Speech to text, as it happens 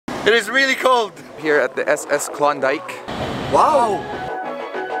It is really cold! Here at the SS Klondike. Wow!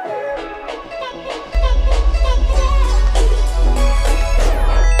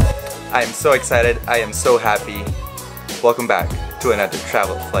 I am so excited, I am so happy. Welcome back to another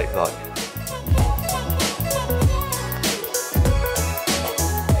travel flight vlog.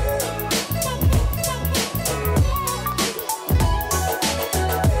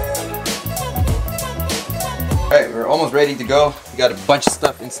 Alright, we're almost ready to go. We got a bunch of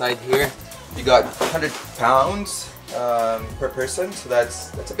stuff inside here. We got 100 pounds per person, so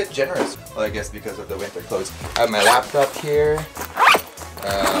that's a bit generous. Well, I guess because of the winter clothes. I have my laptop here.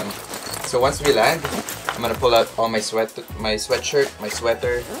 So once we land, I'm gonna pull out all my sweatshirt, my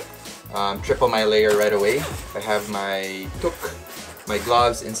sweater, triple my layer right away. I have my toque, my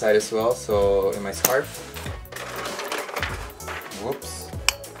gloves inside as well, so in my scarf. Whoops.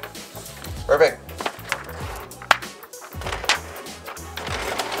 Perfect.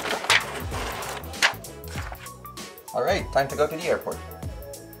 Alright, time to go to the airport.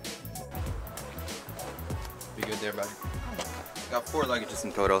 Be good there, buddy. Got 4 luggages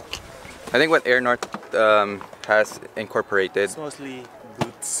in total. I think what Air North has incorporated. It's mostly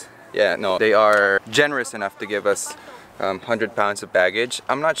boots. Yeah, no, they are generous enough to give us 100 pounds of baggage.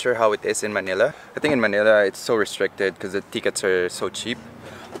 I'm not sure how it is in Manila. I think in Manila it's so restricted because the tickets are so cheap.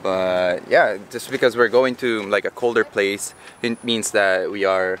 But yeah, just because we're going to like a colder place, it means that we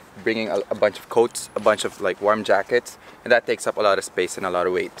are bringing a bunch of coats, a bunch of like warm jackets, and that takes up a lot of space and a lot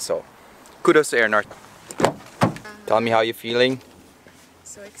of weight. So kudos to Air North. Tell me how you're feeling.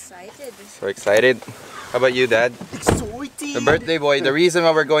 So excited. So excited. How about you, Dad? Excited. The birthday boy. The reason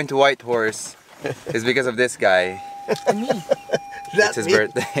why we're going to Whitehorse is because of this guy. Me. It's his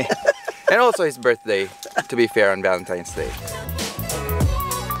birthday. And also his birthday, to be fair, on Valentine's Day.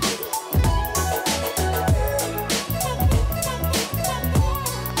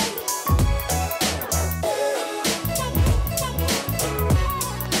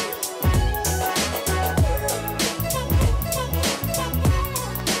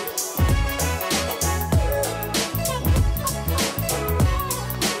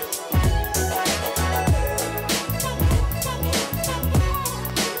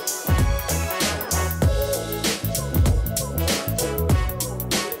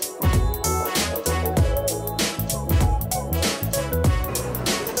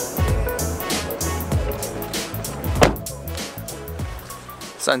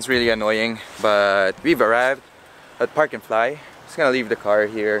 Sun's really annoying, but we've arrived at Park and Fly. Just gonna leave the car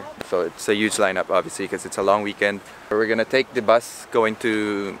here. So it's a huge lineup, obviously, because it's a long weekend. We're gonna take the bus going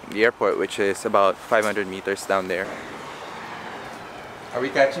to the airport, which is about 500 meters down there. Are we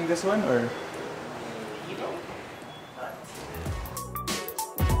catching this one or?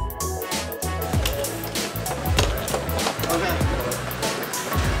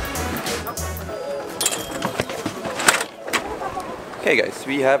 Okay guys,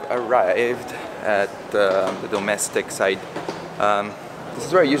 we have arrived at the domestic side. This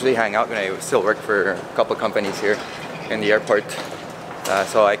is where I usually hang out when I still work for a couple companies here in the airport.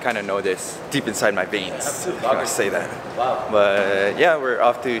 So I kind of know this deep inside my veins, if I say that. But yeah, we're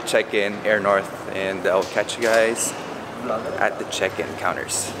off to check in Air North, and I'll catch you guys at the check-in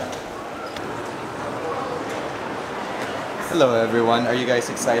counters. Hello everyone, are you guys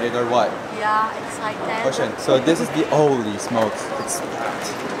excited or what? Yeah, excited. Question. So this is the, holy smokes, it's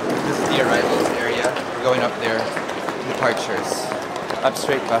packed. This is the arrivals area. We're going up there. Departures. Up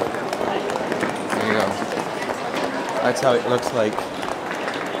straight, pa. There you go. That's how it looks like.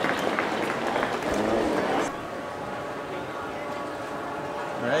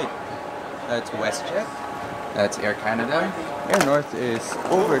 Alright. That's WestJet. That's Air Canada. Air North is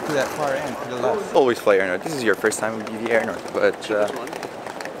over to that far end, to the left. Always fly Air North. This is your first time with the Air North, but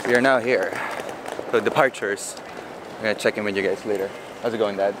we are now here. So departures. I'm gonna check in with you guys later. How's it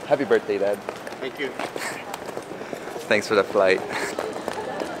going, Dad? Happy birthday, Dad. Thank you. Thanks for the flight.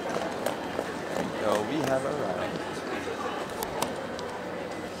 So we have arrived.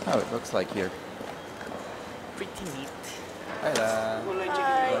 How it looks like here. Pretty neat. Hi, Dad.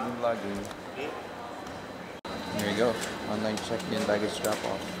 Hi. Vlogging. There you go. Online check-in, baggage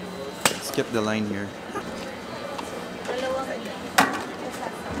drop-off. Skip the line here.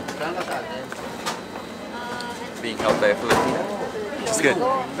 Being helped by a Filipino. It's good. We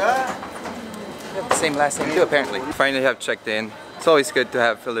have the same last name too, apparently. Finally have checked in. It's always good to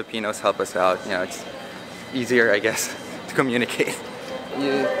have Filipinos help us out. You know, it's easier, I guess, to communicate.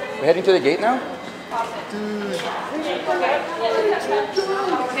 We're heading to the gate now?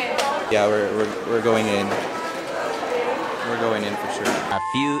 Yeah, we're going in. We're going in for sure. A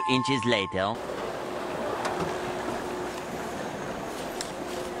few inches later.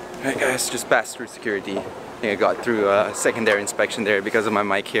 Alright guys, just passed through security. I think I got through a secondary inspection there because of my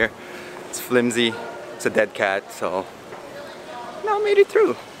mic here. It's flimsy, it's a dead cat, so now I made it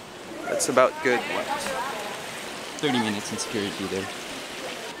through. That's about good. 30 minutes in security there.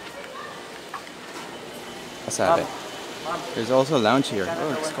 What's that? There's also a lounge here.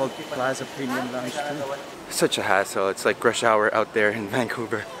 Oh, it's called Plaza Premium Lounge too. Such a hassle. It's like rush hour out there in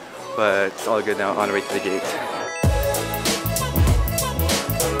Vancouver. But it's all good now, on the way to the gate.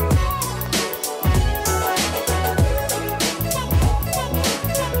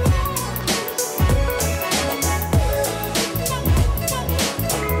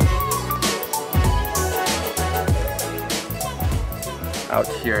 Out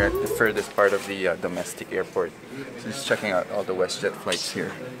here at the furthest part of the domestic airport. So just checking out all the WestJet flights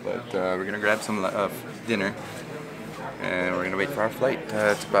here. But we're gonna grab some dinner and we're gonna wait for our flight.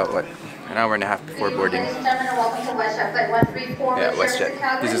 It's about what, an hour and a half before boarding. Yeah,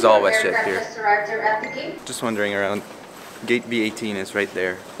 WestJet. This is all WestJet here. Just wandering around. Gate B18 is right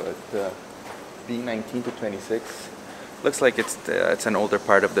there, but B19 to 26 looks like it's an older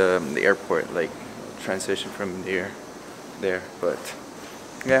part of the airport, like transition from there. But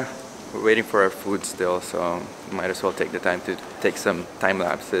yeah, we're waiting for our food still, so might as well take the time to take some time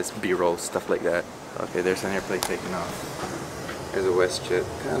lapses, B-roll, stuff like that. Okay, there's an airplane taking off. There's a WestJet.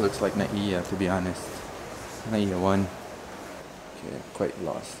 Kind of looks like Naiya, to be honest. Naiya 1. Okay, I'm quite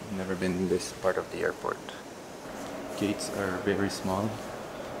lost. I've never been in this part of the airport. Gates are very small.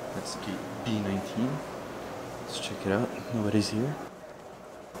 That's gate B19. Let's check it out. Nobody's here.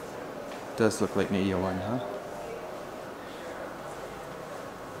 Does look like Naiya 1, huh?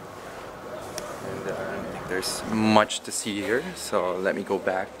 And I don't think there's much to see here, so let me go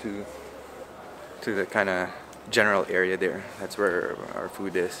back to the kind of general area there. That's where our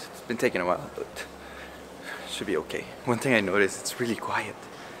food is. It's been taking a while, but should be okay. One thing I noticed, it's really quiet.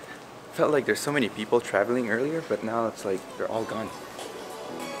 Felt like there's so many people traveling earlier, but now it's like they're all gone.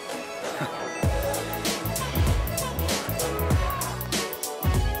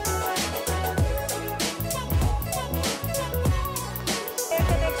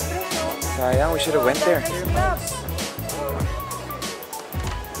 Sayang, we should have went there.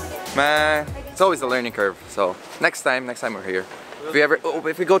 Man, it's always a learning curve. So next time we're here.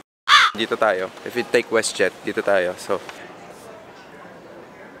 If we go dito tayo. If we take WestJet, dito tayo. So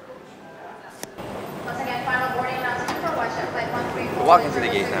we're walking to the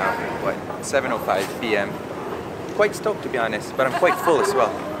gate now. What? 7:05 p.m. Quite stoked, to be honest, but I'm quite full as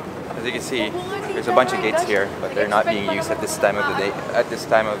well. As you can see, there's a bunch of gates here, but they're not being used at this time of the day, at this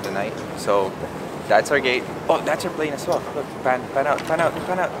time of the night. So that's our gate. Oh, that's our plane as well. Look, pan out.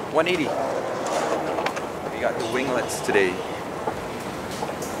 180. We got the winglets today.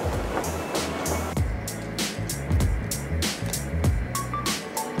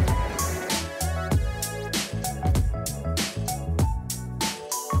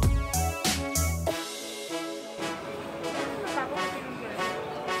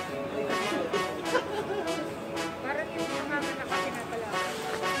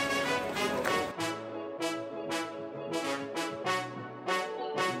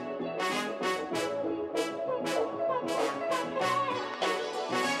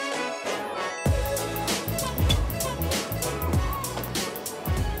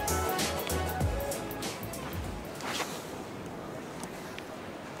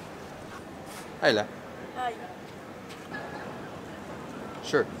 Hi, La. Hi.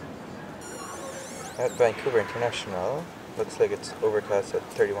 Sure. At Vancouver International, looks like it's overcast at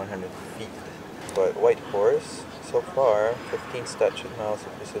 3,100 feet. But Whitehorse, so far, 15 statute miles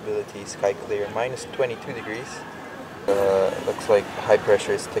of visibility, sky clear, minus 22 degrees. Looks like high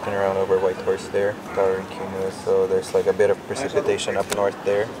pressure is sticking around over Whitehorse there, towering cumulus, so there's like a bit of precipitation up north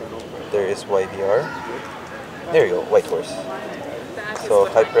there. There is YVR. There you go, Whitehorse. So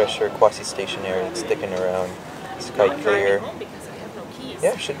high pressure, quasi-stationary, it's sticking around, sky clear.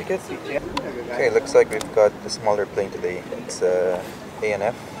 Yeah, should be good. Okay, looks like we've got the smaller plane today. It's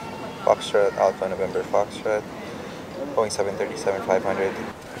ANF, Foxtrot, Alpha November Foxtrot, Boeing 737-500.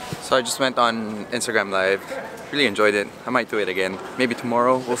 So I just went on Instagram Live, really enjoyed it. I might do it again. Maybe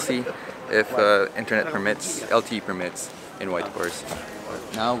tomorrow, we'll see if internet permits, LTE permits in Whitehorse.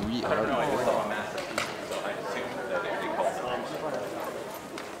 Now we are...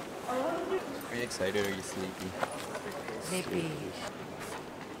 Are you excited or are you sleepy? Sleepy.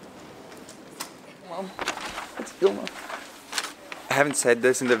 Mom, let's go, Mom. I haven't said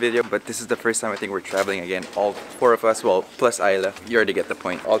this in the video, but this is the first time I think we're traveling again. All four of us, well, plus Isla. You already get the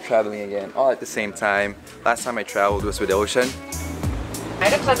point. All traveling again, all at the same time. Last time I traveled was with Ocean.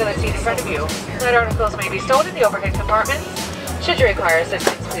 Items under the seat in front of you. Light articles may be stored in the overhead compartments. Should you require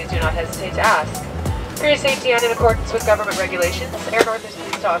assistance, please do not hesitate to ask. For your safety and in accordance with government regulations, Air North is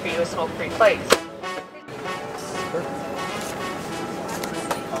pleased to offer you a smoke-free flight.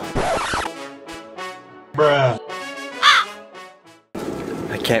 Bruh.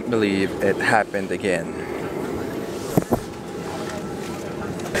 I can't believe it happened again.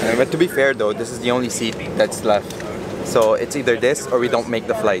 But to be fair though, this is the only seat that's left. So it's either this or we don't make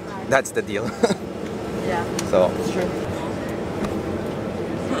the flight. That's the deal. Yeah. So.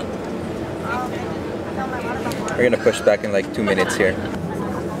 We're gonna push back in like 2 minutes here.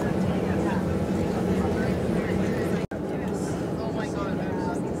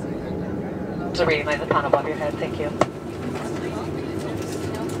 So reading light in the panel above your head, thank you.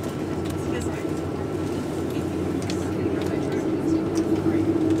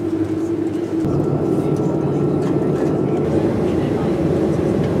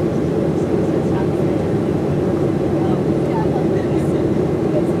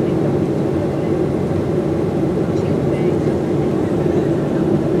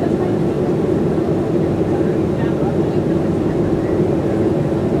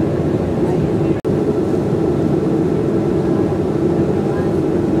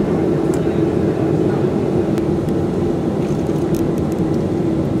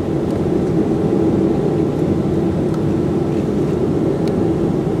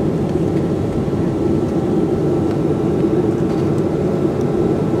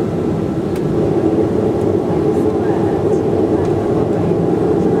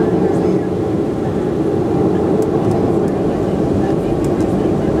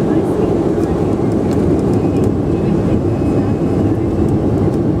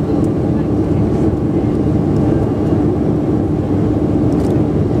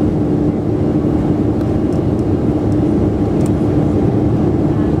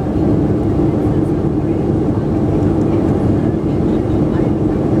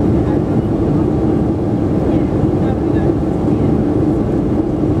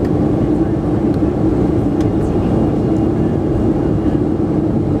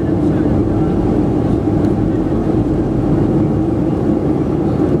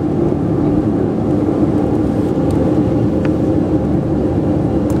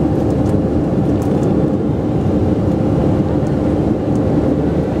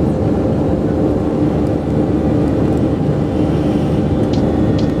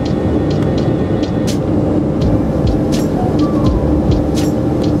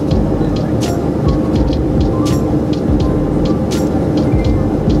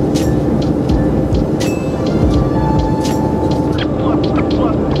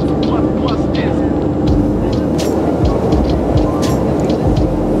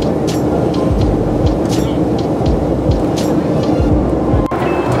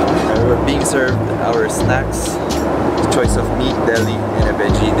 snacks. Choice of meat deli and a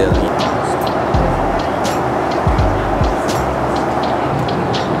veggie deli.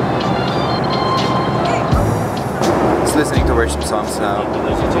 Just listening to worship songs now.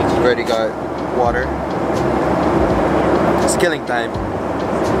 Already got water. It's killing time.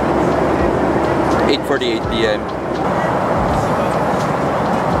 8:48 p.m.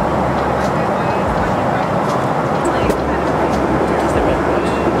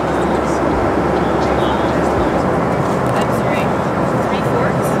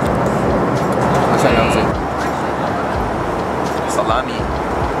 Salami.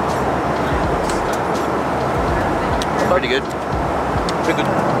 Pretty good. Pretty good.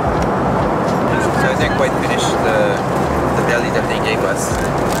 So I didn't quite finish the deli that they gave us.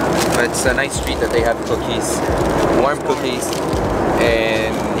 But it's a nice treat that they have cookies. Warm cookies.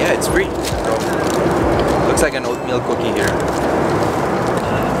 And yeah, it's free. So, looks like an oatmeal cookie here.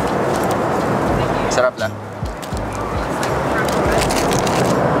 Sarap lang.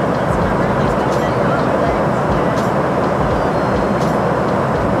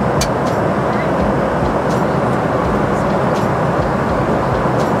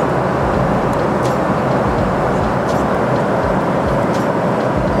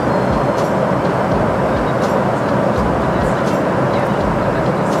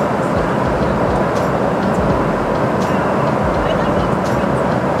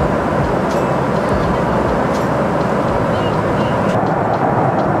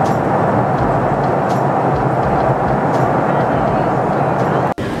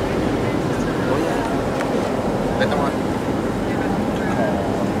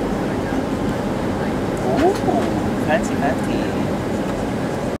 Fancy, fancy.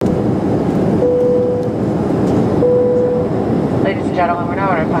 Ladies and gentlemen, we're now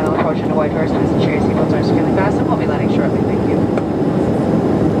on our final approach into Whitehorse. Please ensure your seatbelts are securely fastened. We'll be landing shortly. Thank you.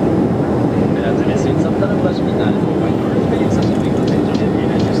 Grazie, mi senza andare alla spinale con Whitehorse per il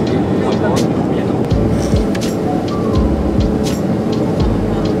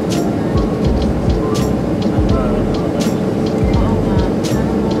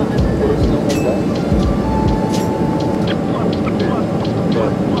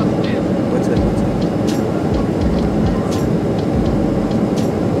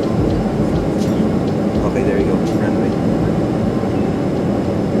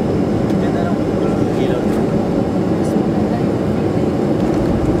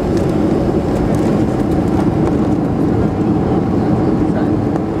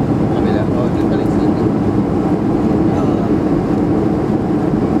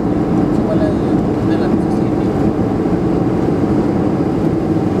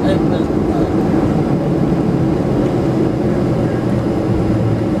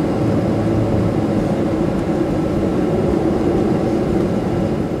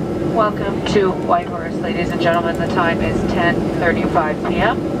to Whitehorse. Ladies and gentlemen, the time is 10:35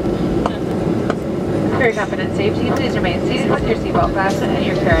 p.m. For your comfort and safety, please remain seated with your seatbelt fastened and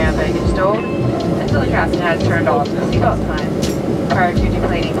your carry-on baggage stowed until the captain has turned off the seatbelt sign. Prior to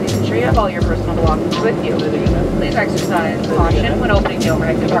deplaning, please ensure you have all your personal belongings with you. Please exercise caution when opening the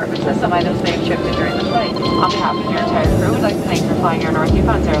overhead compartments, as some items may have shifted during the flight. On behalf of your entire crew, we'd like to thank you for flying Air North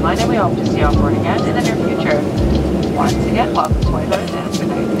Yukon Airline, and we hope to see you on board again in the near future. Once again, welcome to Whitehorse and good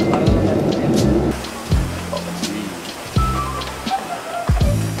night.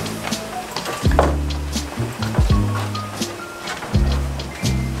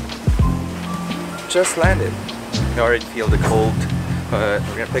 Just landed. You already feel the cold, but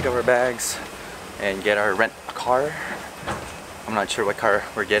we're gonna pick up our bags and get our rent a car. I'm not sure what car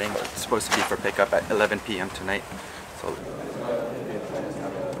we're getting. It's supposed to be for pickup at 11 p.m. tonight. So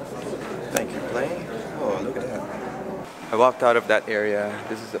thank you for playing. Oh, look at that. I walked out of that area.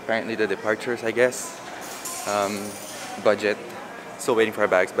 This is apparently the departures, I guess. Budget. Still waiting for our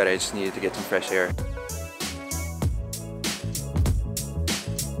bags, but I just needed to get some fresh air.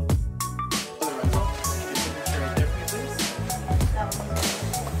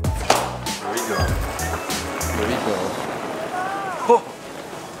 Oh,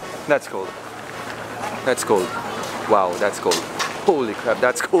 that's cold. That's cold. Wow, that's cold. Holy crap,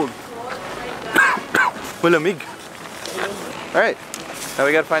 that's cold. Malamig. Alright, now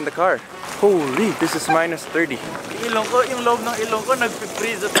we gotta find the car. Holy, this is minus 30. Yung loob ng ilong ko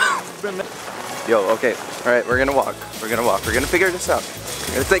nag-freeze. Yo, okay. Alright, we're gonna walk. We're gonna walk. We're gonna figure this out.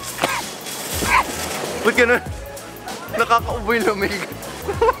 We're gonna take... We're gonna... Nakakauboy lamig.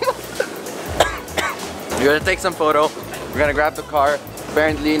 We're gonna take some photo. We're gonna grab the car.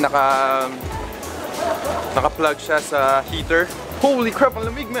 Apparently, naka-plug siya sa heater. Holy crap, ang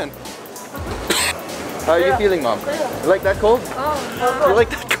lamig, man. How are you feeling, Mom? You like that cold? Oh. You like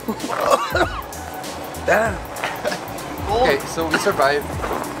that cold? Damn. Okay, so we survived.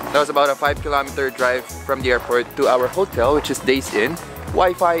 That was about a 5-kilometer drive from the airport to our hotel, which is Days Inn.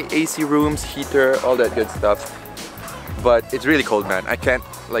 Wi-Fi, AC rooms, heater, all that good stuff. But it's really cold, man. I can't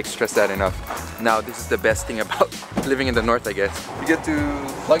like stress that enough. Now, this is the best thing about living in the north, I guess. You get to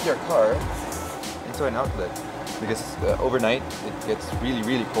plug your car into an outlet because overnight it gets really,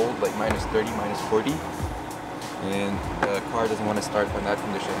 really cold, like minus 30, minus 40. And the car doesn't want to start on that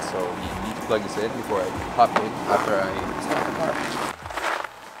condition, so we need to plug this in before I hop in after I start the car.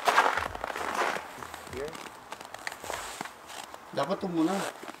 Here. Dapat ito muna.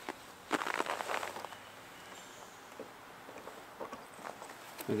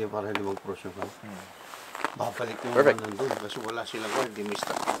 Hindi para hindi mag-cross yung car. Babalik mo naman nandun kasi wala silang car. Hindi may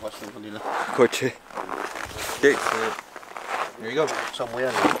stock ang customer nila. Kotse. Okay, so here you go. Saan mo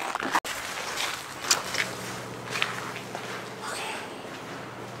yan?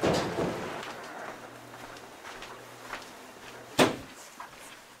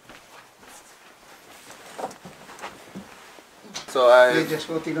 So I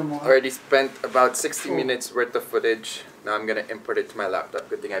already spent about 60 minutes worth of footage. Now I'm gonna import it to my laptop.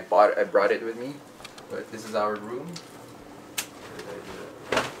 Good thing I brought it with me. But this is our room.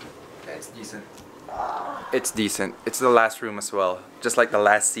 Yeah, it's decent. It's decent. It's the last room as well, just like the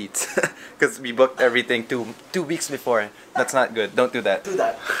last seats, because we booked everything two weeks before. That's not good. Don't do that. Do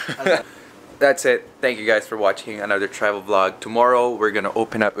that. That's it. Thank you guys for watching another travel vlog. Tomorrow we're gonna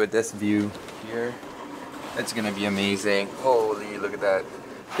open up with this view here. It's gonna be amazing. Holy, look at that.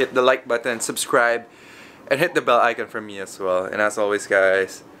 Hit the like button, subscribe, and hit the bell icon for me as well. And as always,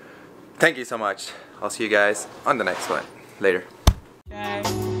 guys, thank you so much. I'll see you guys on the next one. Later. I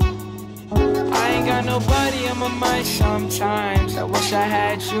ain't got nobody on my mind sometimes. I wish I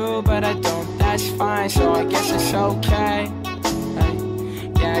had you, but I don't, that's fine. So I guess it's okay.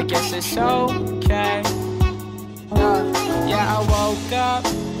 Yeah, I guess it's okay. Yeah, I woke up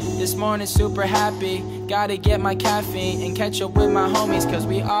this morning super happy. Gotta get my caffeine and catch up with my homies, cause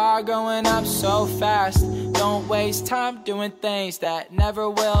we are growing up so fast. Don't waste time doing things that never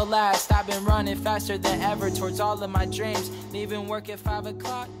will last. I've been running faster than ever towards all of my dreams. Leaving work at 5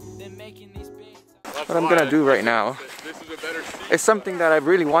 o'clock, then making these beats. What I'm gonna do right now is something that I've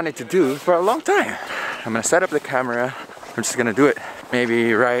really wanted to do for a long time. I'm gonna set up the camera. I'm just gonna do it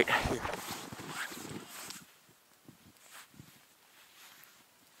maybe right